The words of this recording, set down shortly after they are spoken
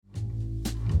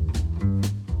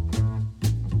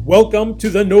Welcome to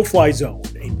the No-Fly Zone,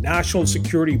 a national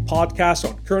security podcast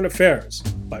on current affairs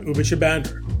by Oubai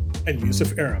Shahbandar and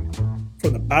Yusuf Erim.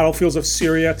 From the battlefields of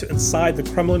Syria to inside the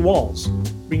Kremlin walls,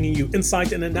 bringing you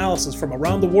insight and analysis from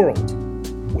around the world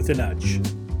with an edge.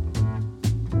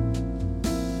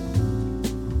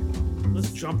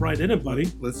 Let's jump right in it,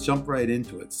 buddy. Let's jump right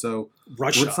into it. So,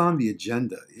 Russia. What's on the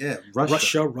agenda? Yeah,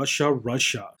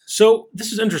 Russia. So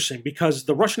this is interesting because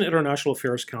the Russian International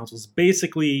Affairs Council is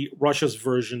basically Russia's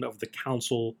version of the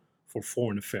Council for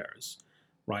Foreign Affairs,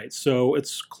 right? So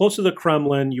it's close to the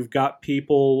Kremlin. You've got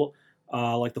people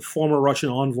like the former Russian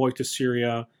envoy to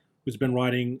Syria, who's been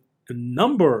writing a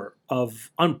number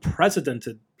of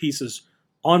unprecedented pieces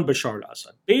on Bashar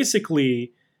al-Assad,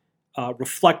 basically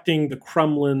reflecting the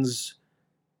Kremlin's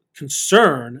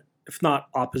concern, if not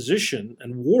opposition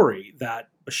and worry, that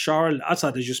Bashar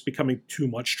al-Assad is just becoming too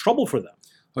much trouble for them.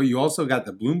 Oh, you also got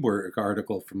the Bloomberg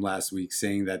article from last week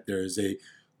saying that there is a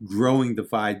growing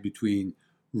divide between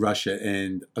Russia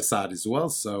and Assad as well.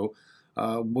 So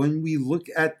when we look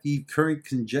at the current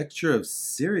conjecture of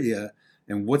Syria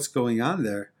and what's going on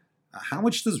there, how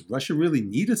much does Russia really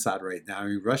need Assad right now? I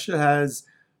mean, Russia has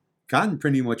gotten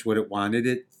pretty much what it wanted.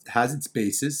 It has its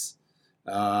bases.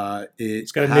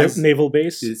 It's got a naval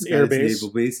base, it's air got its base.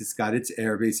 naval base. It's got its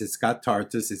air base. It's got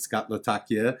Tartus. It's got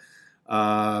Latakia.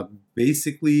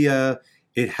 Basically,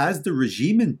 it has the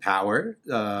regime in power.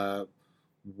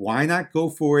 Why not go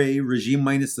for a regime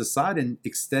minus Assad and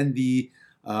extend the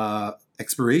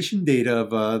expiration date of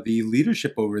the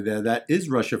leadership over there that is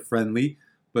Russia friendly,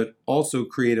 but also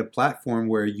create a platform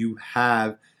where you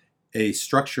have a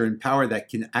structure and power that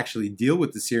can actually deal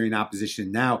with the Syrian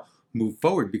opposition now, move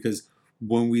forward? Because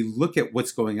when we look at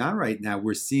what's going on right now,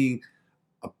 we're seeing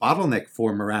a bottleneck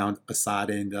form around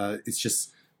Assad, and it's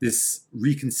just this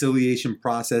reconciliation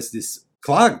process, this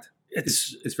clogged.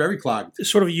 It's very clogged.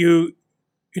 It's sort of you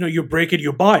break it,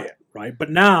 you buy it, right? But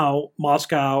now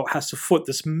Moscow has to foot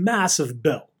this massive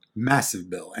bill.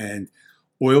 And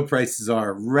oil prices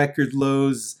are record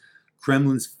lows.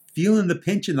 Kremlin's feeling the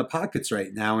pinch in the pockets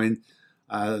right now, and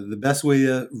the best way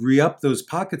to re-up those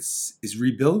pockets is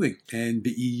rebuilding. And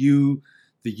the EU,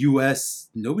 the US,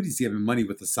 nobody's giving money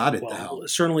with Assad at the helm.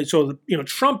 Certainly. So,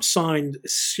 Trump signed a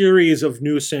series of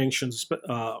new sanctions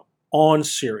on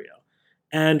Syria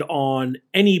and on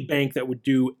any bank that would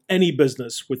do any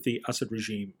business with the Assad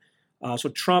regime.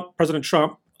 President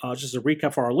Trump, just a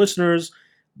recap for our listeners,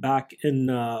 back in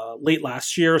late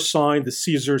last year, signed the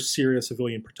Syria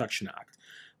Civilian Protection Act,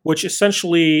 which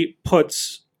essentially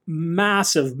puts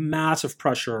massive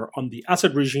pressure on the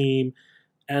Assad regime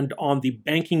and on the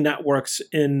banking networks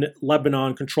in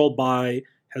Lebanon controlled by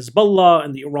Hezbollah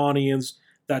and the Iranians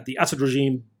that the Assad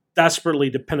regime desperately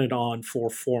depended on for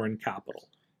foreign capital.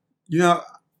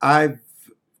 I've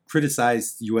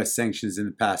criticized U.S. sanctions in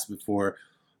the past before.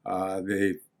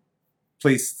 They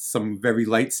placed some very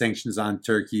light sanctions on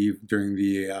Turkey during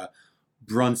the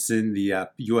Brunson, the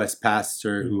U.S.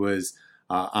 pastor who was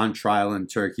on trial in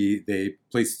Turkey. They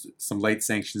placed some light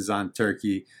sanctions on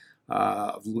Turkey,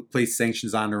 placed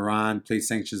sanctions on Iran, placed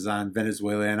sanctions on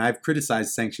Venezuela. And I've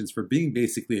criticized sanctions for being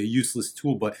basically a useless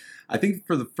tool. But I think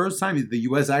for the first time, the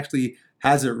U.S. actually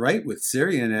has it right with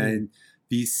Syria. And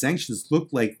these sanctions look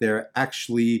like they're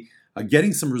actually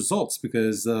getting some results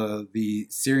because the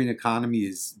Syrian economy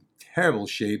is in terrible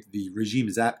shape. The regime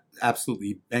is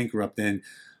absolutely bankrupt. And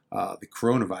the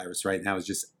coronavirus right now is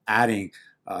just adding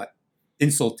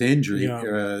insult to injury,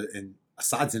 and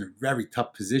Assad's in a very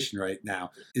tough position right now.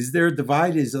 Is there a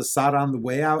divide? Is Assad on the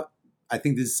way out? I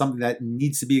think this is something that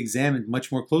needs to be examined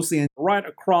much more closely. And right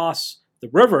across the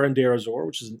river in Deir ez-Zor,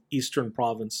 which is an eastern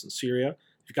province in Syria,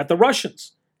 you've got the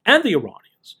Russians and the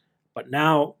Iranians. But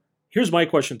now, here's my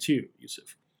question to you,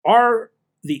 Yusuf. Are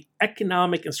the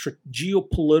economic and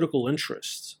geopolitical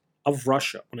interests of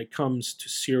Russia when it comes to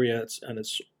Syria and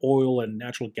its oil and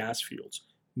natural gas fields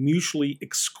mutually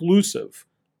exclusive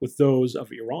with those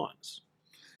of Iran's?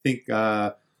 I think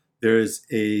there's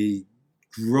a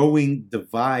growing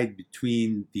divide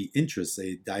between the interests,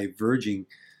 a diverging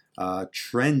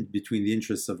trend between the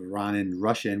interests of Iran and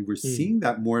Russia. And we're seeing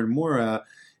that more and more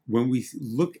when we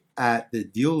look at the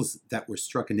deals that were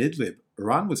struck in Idlib.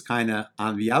 Iran was kind of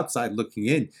on the outside looking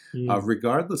in,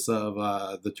 regardless of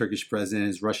the Turkish president and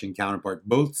his Russian counterpart,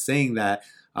 both saying that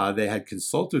they had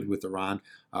consulted with Iran.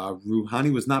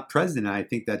 Rouhani was not present, and I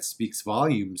think that speaks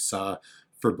volumes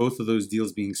for both of those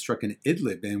deals being struck in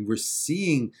Idlib. And we're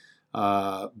seeing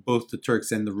both the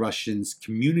Turks and the Russians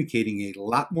communicating a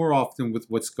lot more often with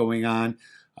what's going on.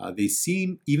 They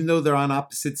seem, even though they're on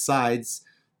opposite sides,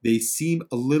 they seem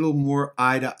a little more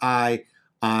eye to eye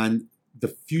on the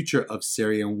future of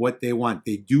Syria and what they want.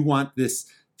 They do want this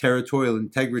territorial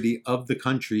integrity of the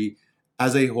country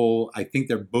as a whole. I think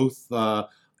they're both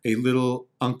a little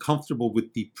uncomfortable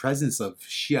with the presence of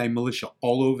Shiite militia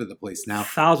all over the place now.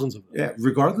 Thousands of them. Yeah,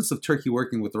 regardless of Turkey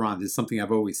working with Iran, this is something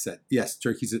I've always said. Yes,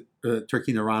 Turkey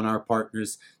and Iran are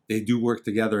partners. They do work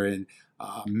together in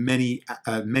many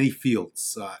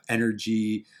fields,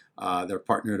 energy. They're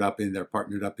partnered up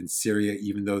in Syria,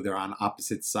 even though they're on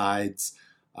opposite sides.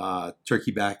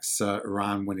 Turkey backs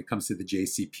Iran when it comes to the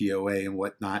JCPOA and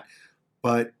whatnot.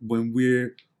 But when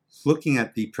we're looking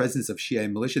at the presence of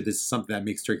Shiite militia, this is something that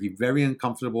makes Turkey very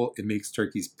uncomfortable. It makes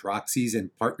Turkey's proxies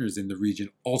and partners in the region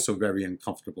also very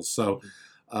uncomfortable. So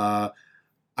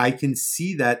I can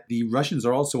see that the Russians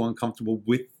are also uncomfortable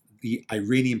with the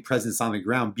Iranian presence on the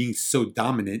ground being so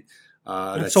dominant.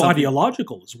 And so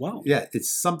ideological as well. Yeah, it's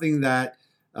something that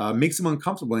makes them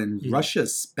uncomfortable. And Russia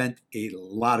spent a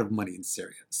lot of money in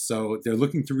Syria. So they're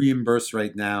looking to reimburse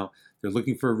right now. They're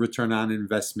looking for a return on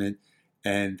investment.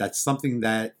 And that's something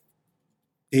that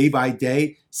day by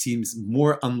day seems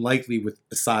more unlikely with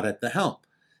Assad at the helm.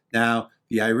 Now,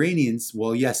 the Iranians,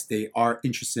 well, yes, they are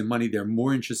interested in money. They're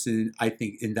more interested in, I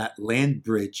think, in that land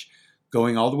bridge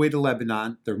going all the way to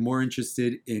Lebanon. They're more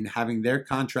interested in having their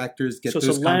contractors get those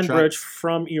contracts. So it's a land bridge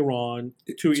from Iran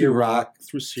to Iraq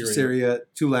through Syria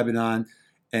to Lebanon.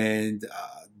 And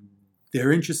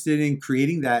they're interested in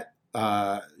creating that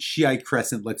Shiite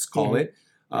crescent, let's call it,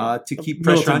 to keep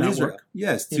pressure on Israel.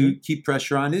 Yes, to keep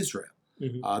pressure on Israel.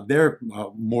 Their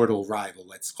mortal rival,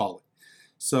 let's call it.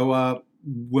 So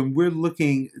when we're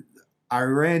looking,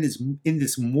 Iran is in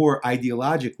this more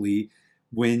ideologically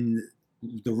when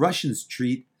the Russians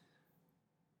treat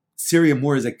Syria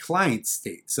more as a client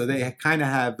state. So they kind of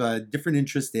have different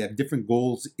interests. They have different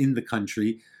goals in the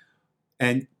country.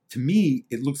 And to me,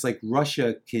 it looks like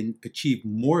Russia can achieve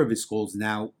more of its goals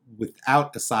now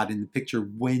without Assad in the picture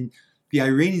when the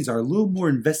Iranians are a little more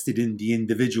invested in the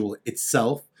individual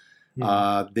itself.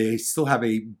 They still have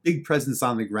a big presence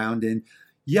on the ground. And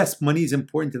yes, money is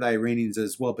important to the Iranians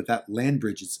as well, but that land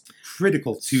bridge is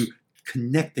critical to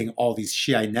connecting all these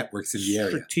Shiite networks in the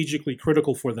area. Strategically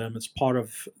critical for them. It's part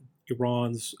of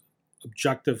Iran's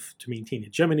objective to maintain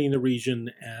hegemony in the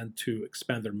region and to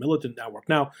expand their militant network.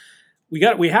 Now,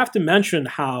 we have to mention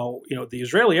how the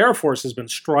Israeli Air Force has been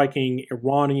striking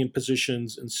Iranian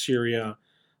positions in Syria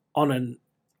on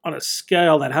a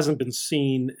scale that hasn't been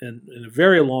seen in a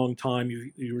very long time.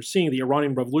 You were seeing the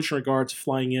Iranian Revolutionary Guards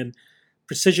flying in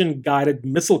precision-guided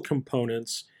missile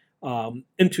components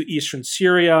into eastern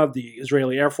Syria, the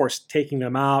Israeli Air Force taking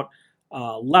them out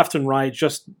left and right.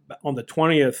 Just on the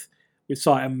 20th, we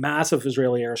saw a massive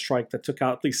Israeli airstrike that took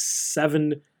out at least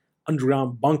 7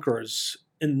 underground bunkers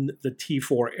in the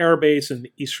T4 airbase in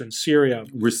eastern Syria.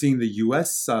 We're seeing the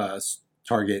U.S.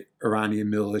 Target Iranian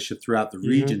militia throughout the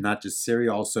region, not just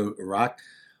Syria, also Iraq.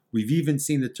 We've even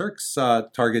seen the Turks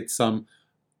target some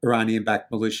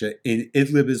Iranian-backed militia in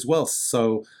Idlib as well.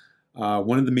 So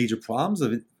one of the major problems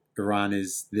of Iran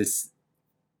is this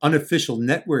unofficial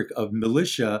network of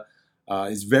militia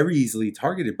is very easily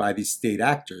targeted by these state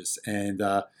actors. And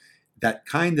that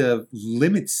kind of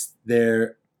limits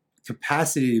their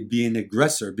capacity to be an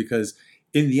aggressor because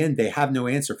in the end, they have no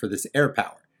answer for this air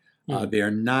power. They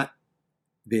are not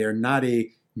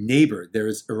a neighbor. There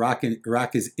is Iraq, and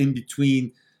Iraq is in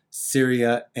between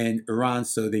Syria and Iran,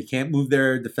 so they can't move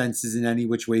their defenses in any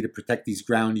which way to protect these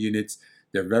ground units.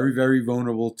 They're very, very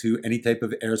vulnerable to any type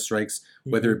of airstrikes,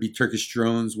 whether it be Turkish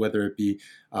drones, whether it be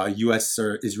U.S.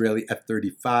 or Israeli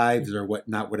F-35s or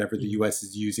whatnot, whatever the U.S.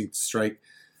 is using to strike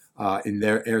in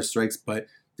their airstrikes. But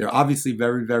they're obviously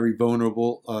very, very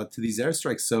vulnerable to these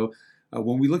airstrikes. So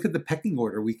when we look at the pecking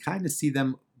order, we kind of see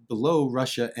them below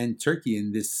Russia and Turkey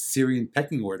in this Syrian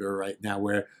pecking order right now,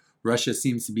 where Russia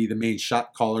seems to be the main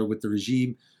shot caller with the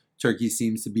regime. Turkey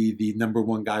seems to be the number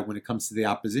one guy when it comes to the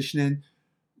opposition.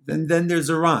 And then there's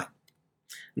Iran.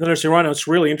 And then there's Iran. It's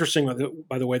really interesting,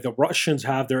 by the way, the Russians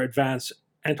have their advanced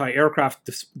anti-aircraft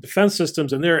defense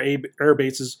systems and their air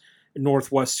bases in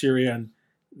northwest Syria. And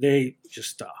they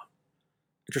just,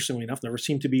 interestingly enough, never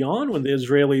seem to be on when the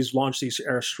Israelis launch these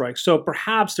airstrikes. So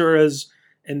perhaps there is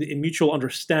a mutual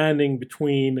understanding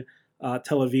between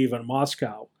Tel Aviv and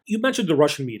Moscow. You mentioned the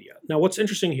Russian media. Now, what's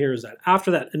interesting here is that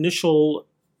after that initial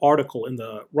article in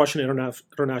the Russian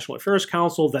International Affairs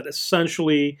Council that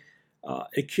essentially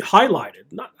highlighted,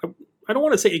 I don't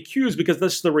want to say accused because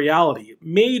that's the reality,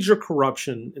 major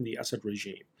corruption in the Assad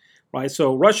regime, right?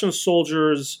 So Russian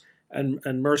soldiers and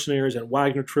mercenaries and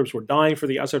Wagner troops were dying for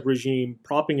the Assad regime,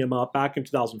 propping him up back in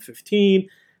 2015.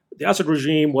 The Assad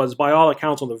regime was, by all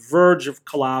accounts, on the verge of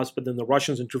collapse, but then the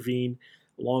Russians intervened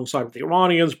alongside with the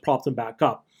Iranians, propped them back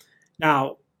up.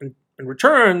 Now, in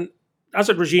return,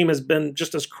 Assad regime has been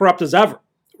just as corrupt as ever,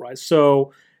 right?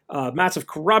 So massive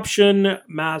corruption,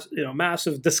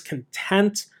 massive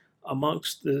discontent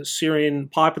amongst the Syrian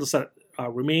populace that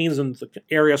remains in the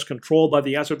areas controlled by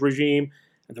the Assad regime.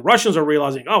 And the Russians are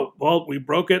realizing, oh, well, we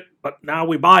broke it, but now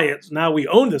we buy it. Now we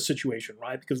own this situation,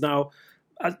 right? Because now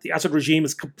the Assad regime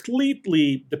is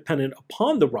completely dependent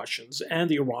upon the Russians and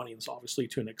the Iranians, obviously,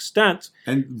 to an extent.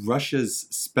 And Russia's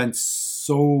spent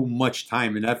so much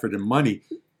time and effort and money.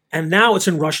 And now it's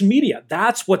in Russian media.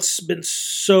 That's what's been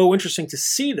so interesting to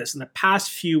see this in the past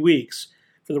few weeks.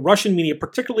 For the Russian media,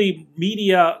 particularly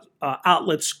media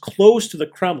outlets close to the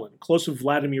Kremlin, close to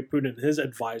Vladimir Putin and his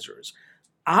advisors,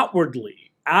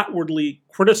 outwardly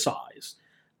criticize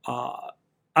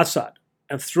Assad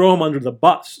and throw him under the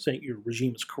bus, saying your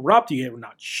regime is corrupt, you're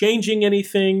not changing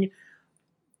anything.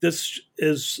 This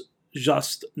is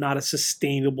just not a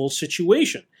sustainable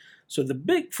situation. So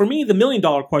for me, the $1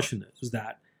 million question is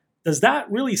that, does that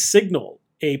really signal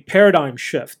a paradigm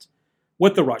shift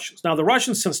with the Russians? Now, the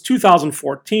Russians since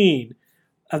 2014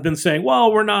 have been saying,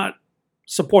 well, we're not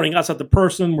supporting Assad the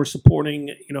person, we're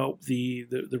supporting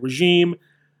the regime.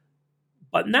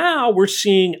 But now we're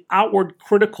seeing outward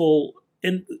critical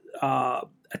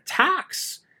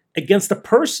attacks against the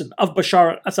person of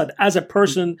Bashar al-Assad as a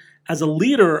person, as a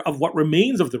leader of what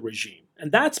remains of the regime.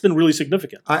 And that's been really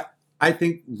significant. I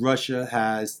think Russia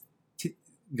has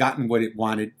gotten what it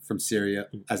wanted from Syria,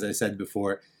 as I said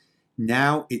before.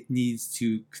 Now it needs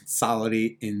to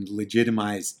consolidate and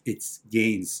legitimize its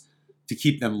gains to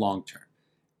keep them long-term.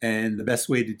 And the best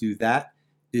way to do that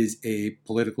is a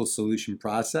political solution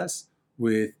process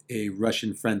with a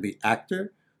Russian-friendly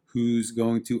actor who's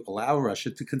going to allow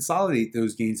Russia to consolidate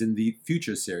those gains in the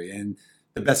future Syria. And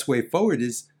the best way forward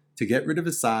is to get rid of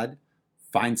Assad,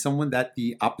 find someone that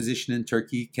the opposition in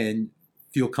Turkey can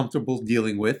feel comfortable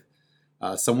dealing with,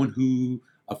 a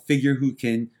figure who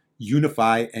can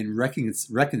unify and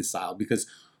reconcile, because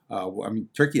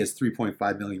Turkey has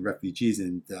 3.5 million refugees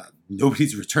and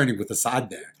nobody's returning with Assad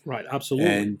there. Right, absolutely.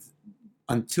 And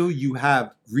until you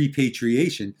have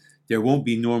repatriation, there won't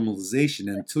be normalization.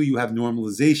 And until you have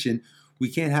normalization, we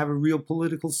can't have a real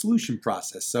political solution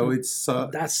process. So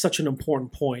that's such an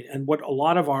important point. And what a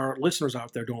lot of our listeners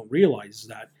out there don't realize is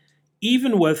that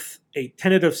even with a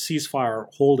tentative ceasefire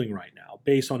holding right now,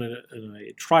 based on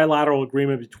a trilateral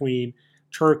agreement between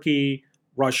Turkey,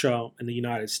 Russia, and the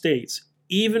United States,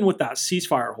 even with that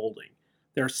ceasefire holding,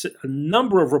 there's a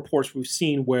number of reports we've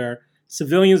seen where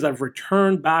civilians that have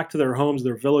returned back to their homes,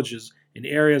 their villages, in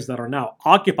areas that are now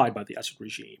occupied by the Assad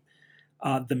regime,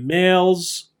 the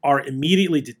males are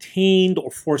immediately detained or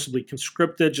forcibly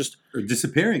conscripted,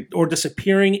 or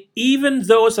disappearing. Even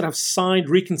those that have signed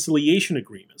reconciliation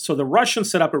agreements. So the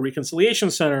Russians set up a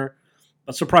reconciliation center,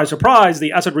 but surprise, surprise,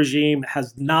 the Assad regime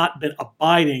has not been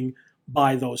abiding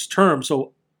by those terms.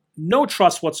 So no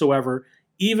trust whatsoever,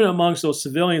 even amongst those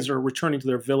civilians who are returning to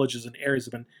their villages and areas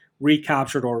that have been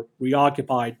recaptured or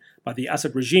reoccupied by the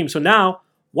Assad regime. So now,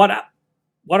 what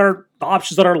are the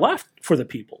options that are left for the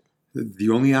people? The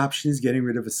only option is getting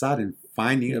rid of Assad and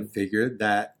finding a figure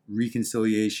that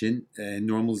reconciliation and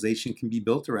normalization can be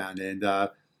built around. And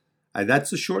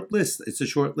that's a short list. It's a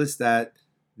short list that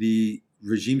the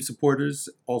regime supporters,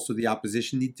 also the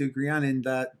opposition, need to agree on, and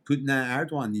that Putin and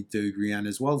Erdogan need to agree on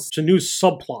as well. It's a new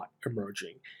subplot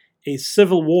emerging, a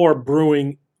civil war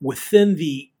brewing within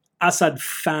the Assad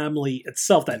family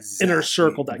itself, that inner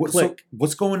circle, that clique. So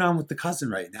what's going on with the cousin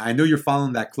right now? I know you're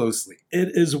following that closely. It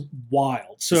is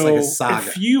wild. So like a saga.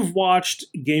 If you've watched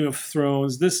Game of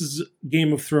Thrones, this is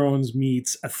Game of Thrones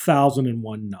meets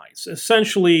 1001 Nights.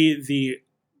 Essentially, the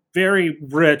very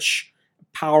rich,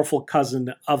 powerful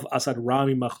cousin of Assad,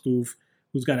 Rami Makhlouf,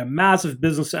 who's got a massive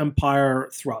business empire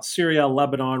throughout Syria,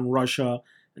 Lebanon, Russia,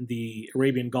 and the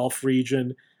Arabian Gulf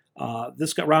region.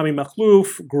 This guy, Rami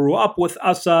Makhlouf, grew up with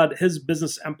Assad. His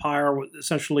business empire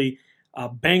essentially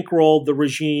bankrolled the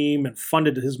regime and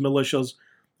funded his militias.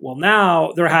 Well,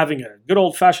 now they're having a good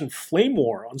old-fashioned flame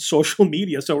war on social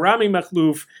media. So Rami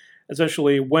Makhlouf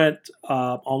essentially went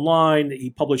online. He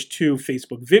published 2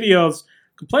 Facebook videos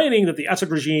complaining that the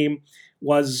Assad regime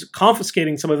was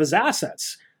confiscating some of his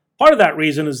assets. Part of that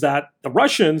reason is that the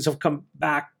Russians have come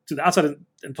back to the Assad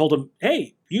and told him,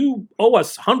 hey, you owe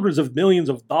us hundreds of millions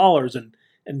of dollars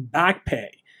in back pay.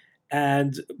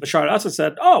 And Bashar al-Assad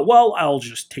said, oh, well, I'll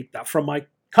just take that from my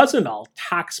cousin. I'll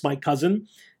tax my cousin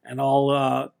and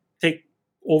I'll take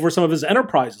over some of his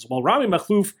enterprises. Well, Rami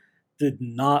Makhlouf did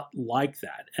not like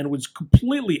that and was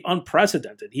completely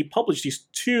unprecedented. He published these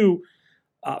 2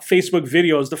 Facebook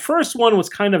videos. The first one was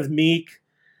kind of meek,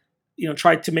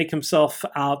 tried to make himself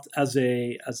out as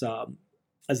the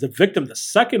victim. The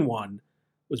second one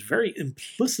was very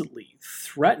implicitly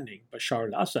threatening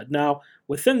Bashar al-Assad. Now,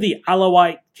 within the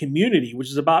Alawite community, which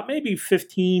is about maybe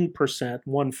 15%,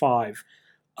 1/5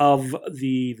 of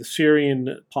the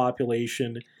Syrian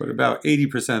population, but about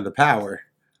 80% of the power.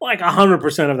 like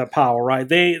 100% of the power, right?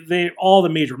 They all the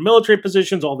major military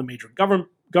positions, all the major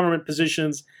government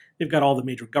positions. They've got all the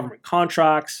major government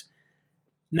contracts.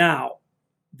 Now,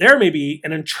 there may be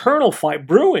an internal fight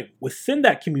brewing within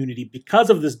that community because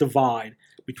of this divide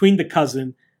between the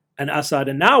cousin and Assad.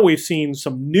 And now we've seen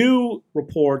some new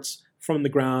reports from the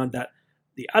ground that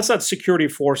the Assad security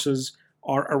forces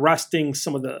are arresting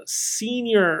some of the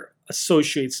senior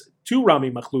associates to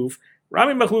Rami Makhlouf.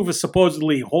 Rami Makhlouf is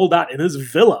supposedly holed out in his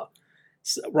villa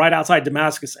right outside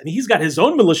Damascus, and he's got his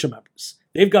own militia members.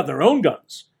 They've got their own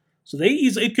guns. So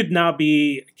it could now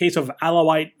be a case of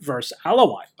Alawite versus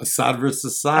Alawite. Assad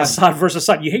versus Assad. Assad versus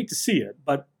Assad. You hate to see it,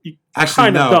 but you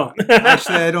Actually, kind of don't.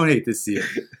 Actually, I don't hate to see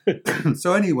it.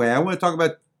 So anyway, I want to talk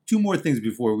about two more things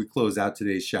before we close out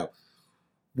today's show.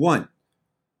 One,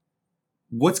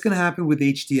 what's going to happen with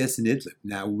HTS and Idlib?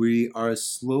 Now, we are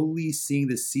slowly seeing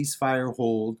the ceasefire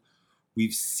hold.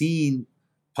 We've seen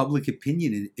public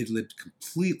opinion in Idlib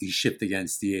completely shift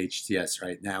against the HTS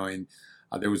right now. And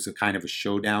there was a kind of a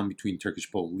showdown between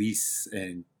Turkish police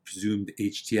and presumed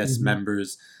HTS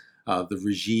members. The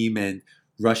regime and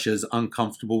Russia's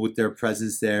uncomfortable with their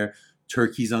presence there.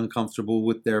 Turkey's uncomfortable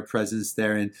with their presence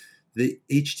there. And the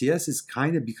HTS has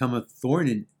kind of become a thorn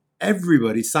in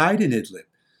everybody's side in Idlib.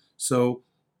 So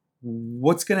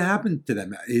what's going to happen to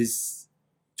them? Is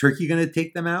Turkey going to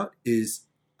take them out? Is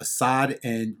Assad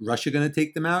and Russia going to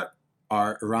take them out?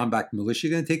 Are Iran-backed militia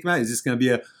going to take them out? Is this going to be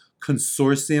a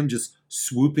consortium just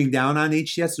swooping down on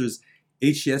HTS? Or is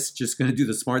HTS just going to do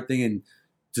the smart thing and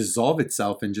dissolve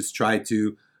itself and just try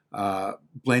to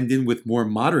blend in with more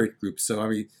moderate groups? So, I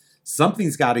mean,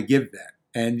 something's got to give there.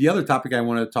 And the other topic I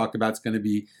want to talk about is going to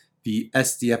be the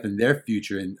SDF and their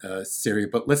future in Syria.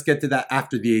 But let's get to that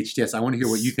after the HTS. I want to hear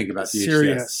what you think about the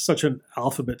Syria HTS. is such an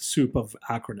alphabet soup of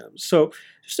acronyms. So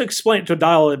just to explain, to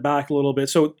dial it back a little bit.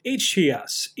 So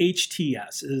HTS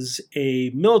is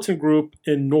a militant group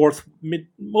in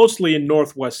mostly in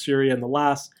northwest Syria, in the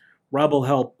last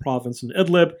rebel-held province in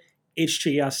Idlib.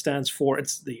 HTS stands for,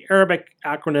 it's the Arabic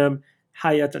acronym,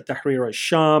 Hayat al-Tahrir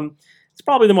al-Sham. It's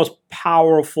probably the most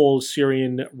powerful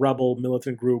Syrian rebel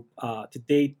militant group to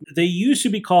date. They used to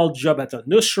be called Jabhat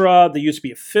al-Nusra. They used to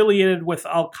be affiliated with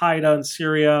al-Qaeda in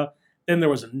Syria. Then there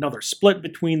was another split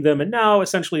between them. And now,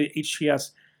 essentially,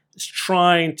 HTS is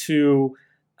trying to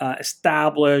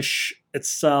establish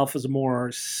itself as a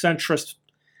more centrist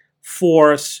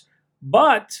force.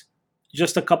 But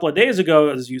just a couple of days ago,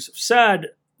 as Yusuf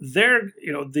said, as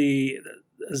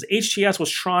HTS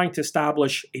was trying to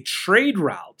establish a trade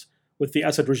route with the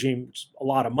Assad regime, which is a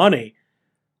lot of money,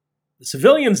 the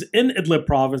civilians in Idlib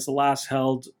province, the last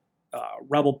held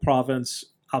rebel province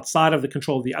outside of the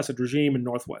control of the Assad regime in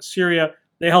northwest Syria,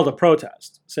 they held a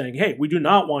protest saying, hey, we do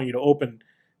not want you to open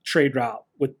trade route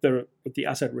with the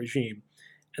Assad regime.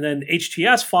 And then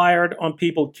HTS fired on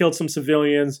people, killed some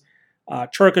civilians.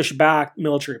 Turkish-backed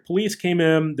military police came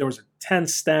in. There was a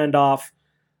tense standoff.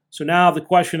 So now the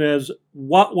question is,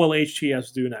 what will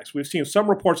HTS do next? We've seen some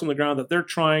reports on the ground that they're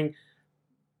trying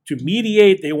to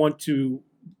mediate. They want to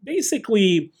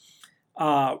basically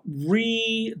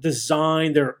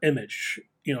redesign their image,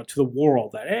 to the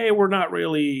world, that, hey, we're not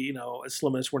really,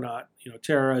 Islamists, we're not,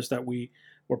 terrorists, that we're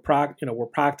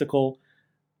practical.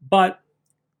 But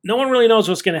no one really knows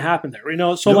what's going to happen there.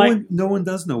 So no one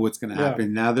does know what's going to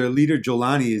happen. Yeah. Now, their leader,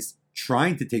 Jolani, is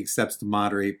trying to take steps to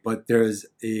moderate, but there's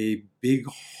a big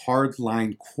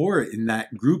hardline core in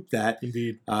that group that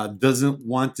doesn't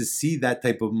want to see that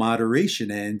type of moderation.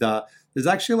 And there's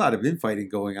actually a lot of infighting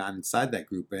going on inside that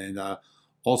group. And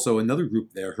also another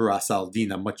group there, Haras al-Din,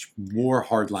 a much more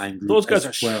hardline group. Those guys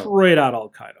are straight out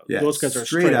Al-Qaeda. Yeah, those guys are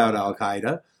straight out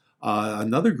Al-Qaeda.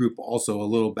 Another group, also a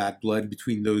little bad blood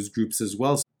between those groups as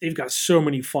well. They've got so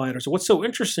many fighters. What's so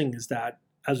interesting is that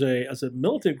as a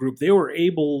militant group, they were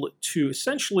able to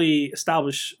essentially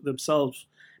establish themselves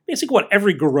basically what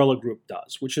every guerrilla group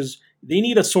does, which is they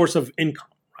need a source of income,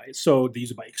 right? So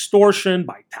these are by extortion,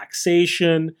 by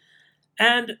taxation,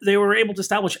 and they were able to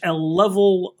establish a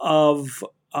level of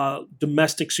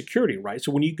domestic security, right?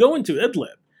 So when you go into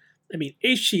Idlib, I mean,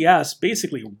 HTS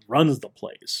basically runs the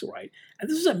place, right? And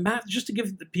this is just to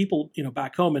give the people,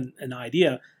 back home an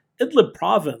idea. Idlib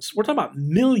province, we're talking about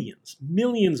millions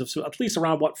of, at least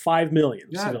around 5 million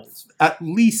civilians. At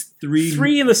least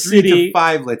three in the city, 3 to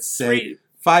 5, let's say.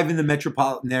 5 in the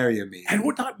metropolitan area, maybe. And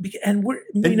we're not, and we're,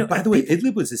 And by the way,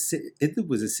 Idlib was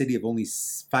a city of only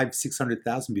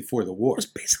 600,000 before the war. It was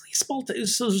basically it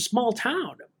was a small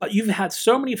town. But you've had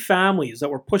so many families that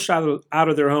were pushed out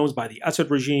of their homes by the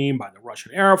Assad regime, by the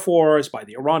Russian Air Force, by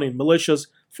the Iranian militias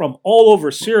from all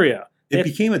over Syria. It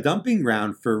became a dumping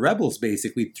ground for rebels,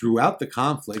 basically, throughout the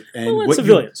conflict. And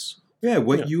civilians.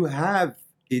 You have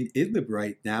in Idlib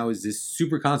right now is this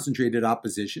super concentrated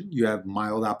opposition. You have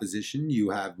mild opposition. You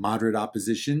have moderate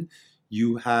opposition.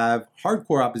 You have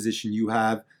hardcore opposition. You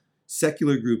have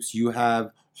secular groups. You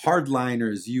have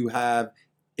hardliners. You have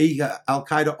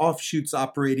Al-Qaeda offshoots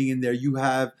operating in there. You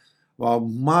have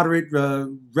moderate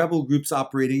rebel groups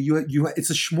operating. It's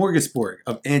a smorgasbord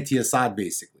of anti-Assad,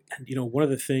 basically. And one of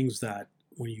the things that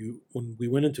when we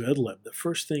went into Idlib, the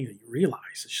first thing that you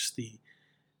realize is just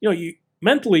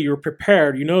mentally you're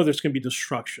prepared. There's going to be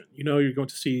destruction. You're going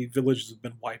to see villages that have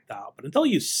been wiped out. But until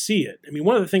you see it,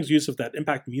 one of the things, Yusuf, that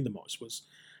impacted me the most was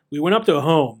we went up to a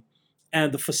home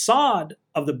and the facade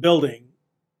of the building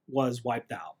was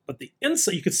wiped out. But the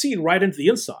inside, you could see right into the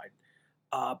inside.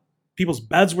 People's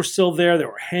beds were still there. There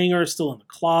were hangers still in the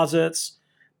closets.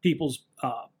 People's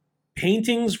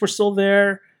paintings were still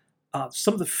there.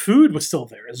 Some of the food was still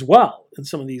there as well in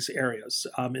some of these areas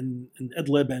in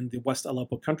Idlib and the West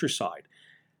Aleppo countryside.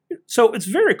 So it's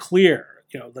very clear,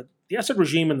 that the Assad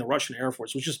regime and the Russian Air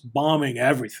Force was just bombing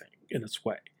everything in its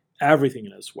way.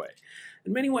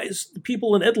 In many ways, the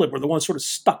people in Idlib were the ones sort of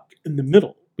stuck in the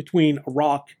middle between a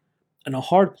rock and a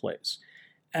hard place.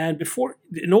 And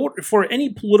in order for any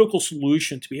political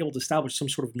solution to be able to establish some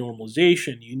sort of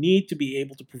normalization, you need to be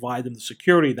able to provide them the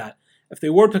security that if they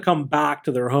were to come back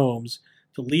to their homes,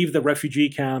 to leave the refugee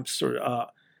camps, or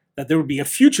that there would be a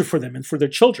future for them and for their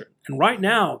children. And right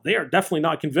now, they are definitely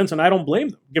not convinced, and I don't blame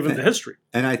them, given the history.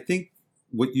 And I think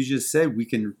what you just said, we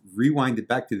can rewind it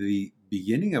back to the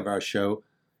beginning of our show.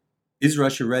 Is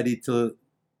Russia ready to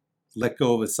let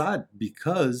go of Assad?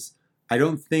 Because I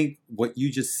don't think what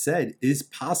you just said is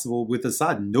possible with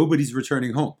Assad. Nobody's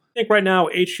returning home. I think right now,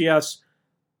 HTS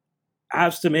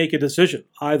has to make a decision.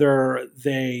 Either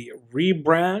they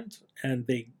rebrand and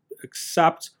they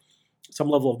accept some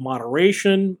level of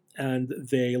moderation and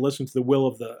they listen to the will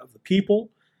of the people,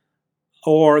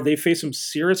 or they face some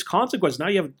serious consequences. Now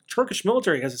you have Turkish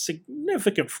military has a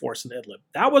significant force in Idlib.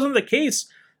 That wasn't the case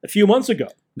a few months ago.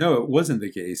 No, it wasn't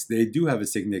the case. They do have a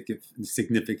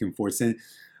significant force. And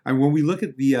when we look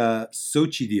at the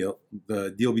Sochi deal,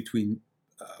 the deal between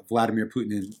Vladimir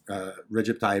Putin and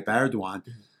Recep Tayyip Erdogan,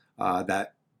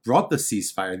 that brought the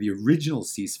ceasefire, the original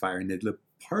ceasefire in Idlib,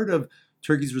 part of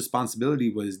Turkey's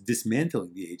responsibility was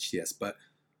dismantling the HTS. But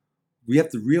we have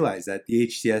to realize that the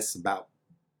HTS, about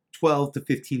 12 to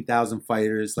 15,000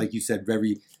 fighters, like you said,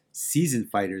 very seasoned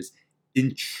fighters,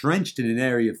 entrenched in an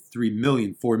area of 3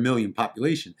 million, 4 million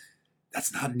population.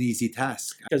 That's not an easy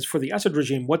task. Because for the Assad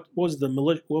regime, what was the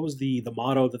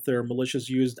motto that their militias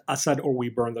used? Assad or we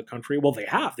burn the country. Well,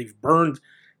 they've burned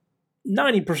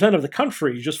 90% of the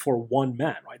country just for one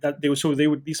man, right? These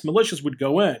militias would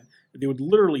go in, they would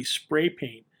literally spray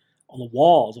paint on the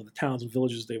walls of the towns and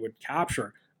villages they would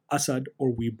capture, Assad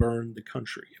or we burn the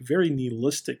country. A very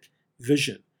nihilistic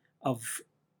vision of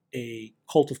a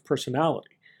cult of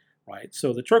personality, right?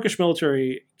 So the Turkish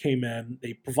military came in,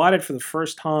 they provided for the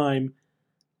first time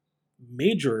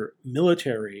major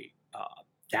military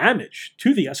damage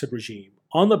to the Assad regime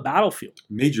on the battlefield.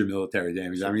 Major military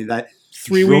damage. That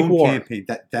 3-week war campaign,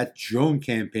 that drone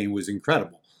campaign was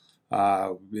incredible.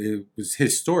 It was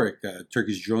historic.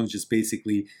 Turkish drones just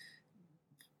basically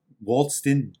waltzed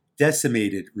in,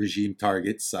 decimated regime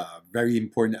targets. Very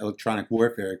important electronic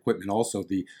warfare equipment, also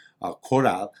the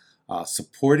Koral,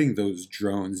 supporting those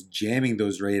drones, jamming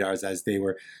those radars as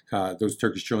those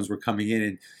Turkish drones were coming in,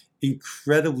 and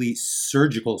incredibly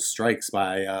surgical strikes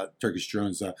by Turkish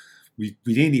drones. We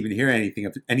didn't even hear anything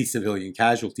of any civilian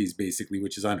casualties, basically,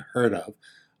 which is unheard of.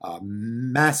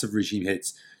 Massive regime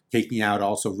hits, taking out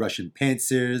also Russian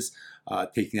panzers,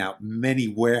 taking out many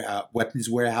weapons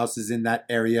warehouses in that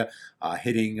area,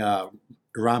 hitting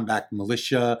Iran-backed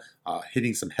militia,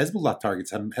 hitting some Hezbollah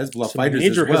targets, some fighters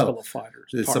as well. Hezbollah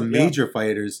fighters. Major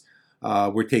fighters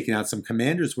were taken out. Some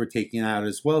commanders were taken out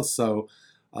as well. So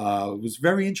it was a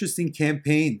very interesting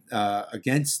campaign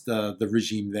against the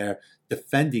regime there,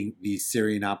 defending the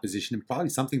Syrian opposition, and probably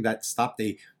something that stopped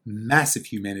a massive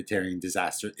humanitarian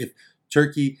disaster. If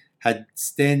Turkey had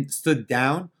stood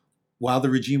down while the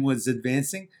regime was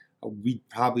advancing, we'd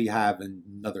probably have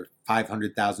another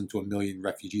 500,000 to 1 million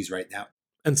refugees right now.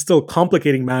 And still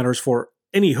complicating matters for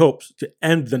any hopes to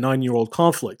end the 9-year-old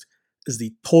conflict is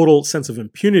the total sense of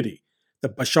impunity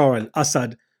that Bashar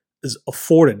al-Assad is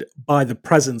afforded by the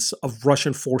presence of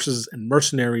Russian forces and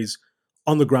mercenaries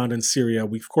on the ground in Syria.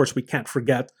 Of course, we can't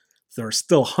forget there are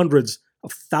still hundreds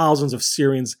of thousands of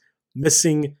Syrians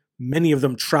missing, many of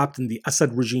them trapped in the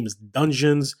Assad regime's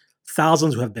dungeons,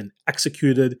 thousands who have been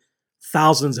executed,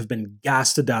 thousands have been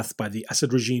gassed to death by the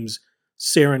Assad regime's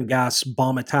sarin gas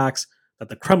bomb attacks that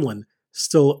the Kremlin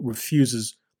still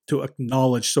refuses to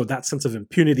acknowledge. So that sense of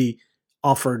impunity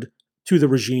offered to the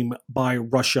regime by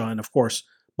Russia and, of course,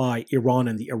 by Iran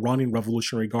and the Iranian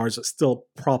Revolutionary Guards that still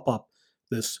prop up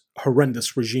this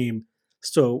horrendous regime.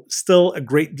 So still a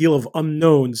great deal of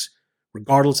unknowns,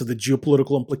 regardless of the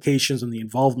geopolitical implications and the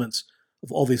involvements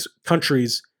of all these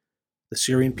countries. The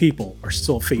Syrian people are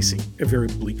still facing a very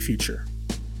bleak future.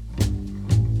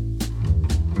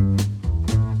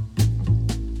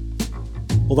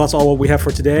 Well, that's all what we have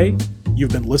for today.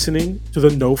 You've been listening to the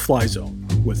No Fly Zone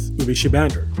with Oubai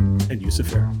Shahbandar and Yusuf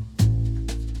Erim.